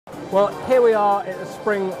Well, here we are at the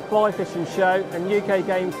Spring Fly Fishing Show, and UK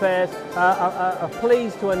Game Fairs are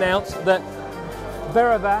pleased to announce that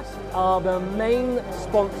Varivas are the main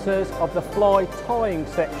sponsors of the fly tying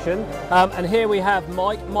section. And here we have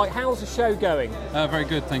Mike. Mike, how's the show going? Very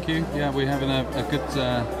good, thank you. Yeah, we're having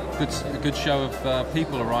a good show of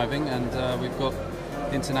people arriving, and we've got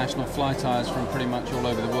international fly tyers from pretty much all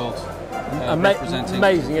over the world. Representing.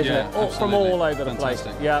 Amazing, isn't yeah, it? All, from all over the place.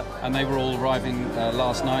 Yeah. And they were all arriving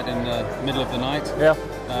last night in the middle of the night.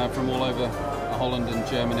 Yeah. From all over Holland and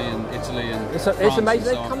Germany and Italy and it's France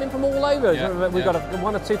amazing. They're coming from all over. Yeah, we've got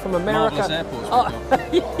one or two from America. Marvellous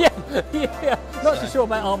airports we've got. yeah. Not so sure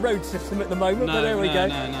about our road system at the moment, but there we go.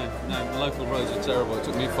 No. The local roads are terrible. It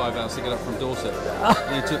took me 5 hours to get up from Dorset.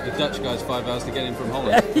 And it took the Dutch guys 5 hours to get in from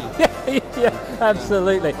Holland. Yeah,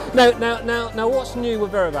 absolutely. Now, what's new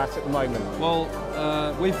with Varivas at the moment? Well,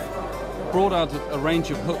 we've brought out a range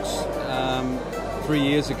of hooks 3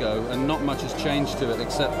 years ago, and not much has changed to it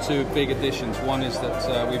except two big additions. One is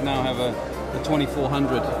that we now have a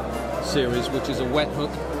 2400 series, which is a wet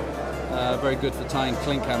hook. Very good for tying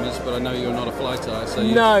clink hammers, but I know you're not a fly tyer, so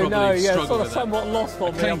you probably struggle with that. Somewhat lost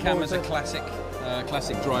on me. Clink hammer's a classic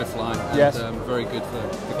dry fly, and yes. Very good for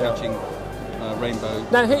catching rainbow.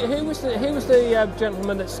 Now, who was the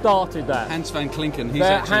gentleman that started that? Hans van Klinken. He's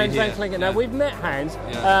actually Hans here. van Klinken. Yeah. Now, we've met Hans.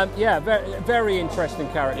 Yeah. Very interesting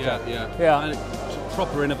character. Yeah. And a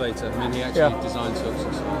proper innovator. I mean, he actually designs hooks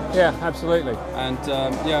and so on. Yeah, absolutely. And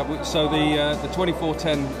so the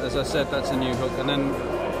 2410, as I said, that's a new hook, and then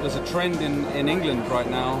there's a trend in England right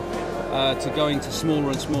now to going to smaller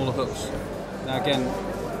and smaller hooks. Now, again,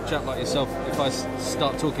 a chap like yourself, if I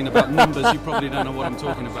start talking about numbers, you probably don't know what I'm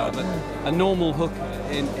talking about. But a normal hook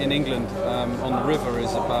in England on the river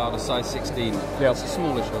is about a size 16. Yep. It's a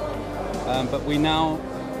smallish hook. But we now,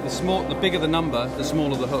 the bigger the number, the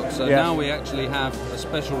smaller the hook. So now we actually have a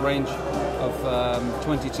special range of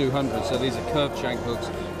 2200. So these are curved shank hooks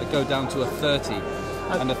that go down to a 30.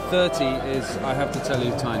 And a 30 is, I have to tell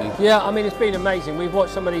you, tiny. Yeah, I mean, it's been amazing. We've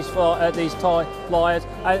watched some of these tie flyers,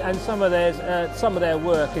 and some of their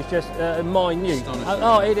work is just minute.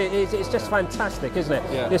 It is. It's just fantastic, isn't it?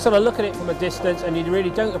 Yeah. You sort of look at it from a distance, and you really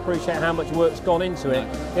don't appreciate how much work's gone into it.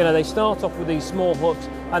 You know, they start off with these small hooks,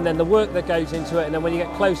 and then the work that goes into it, and then when you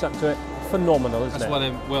get close up to it, phenomenal, isn't it? That's why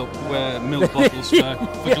they wear milk bottles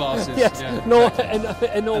for glasses. Yes,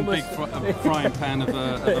 enormous. And big frying pan of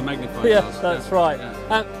a magnifying glass. That's right.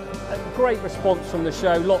 Yeah. Great response from the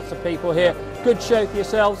show, lots of people here. Good show for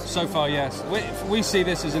yourselves? So far, yes. We see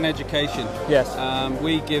this as an education. Yes.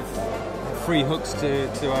 We give free hooks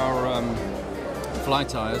to our fly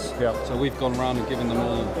tyers. Yep. So we've gone around and given them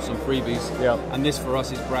all some freebies. Yep. And this for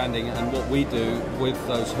us is branding, and what we do with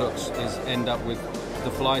those hooks is end up with the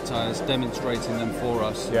fly tyers demonstrating them for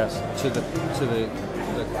us to the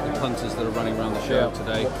punters that are running around the show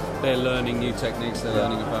today. They're learning new techniques, they're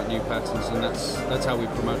learning about new patterns, and that's how we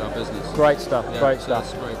promote our business. Great stuff, great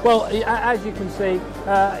stuff. That's great. Well, as you can see,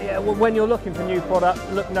 when you're looking for new product,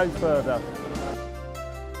 look no further.